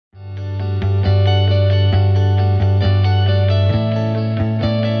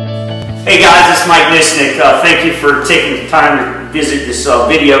Hey guys, it's Mike Nishnick. Thank you for taking the time to visit this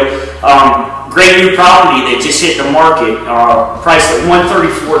video. Great new property that just hit the market, priced at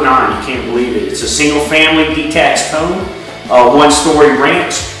 $134.9. You can't believe it. It's a single family detached home, one-story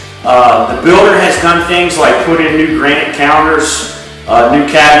ranch. The builder has done things like put in new granite counters, new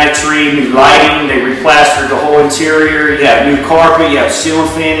cabinetry, new lighting. They replastered the whole interior. You have new carpet, you have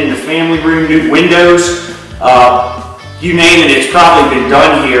ceiling fan in the family room, new windows. You name it, it's probably been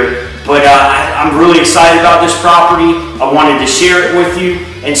done here. But I'm really excited about this property. I wanted to share it with you.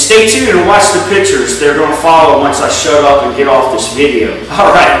 And stay tuned and watch the pictures. They're going to follow once I shut up and get off this video.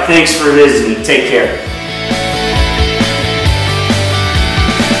 All right, thanks for visiting. Take care.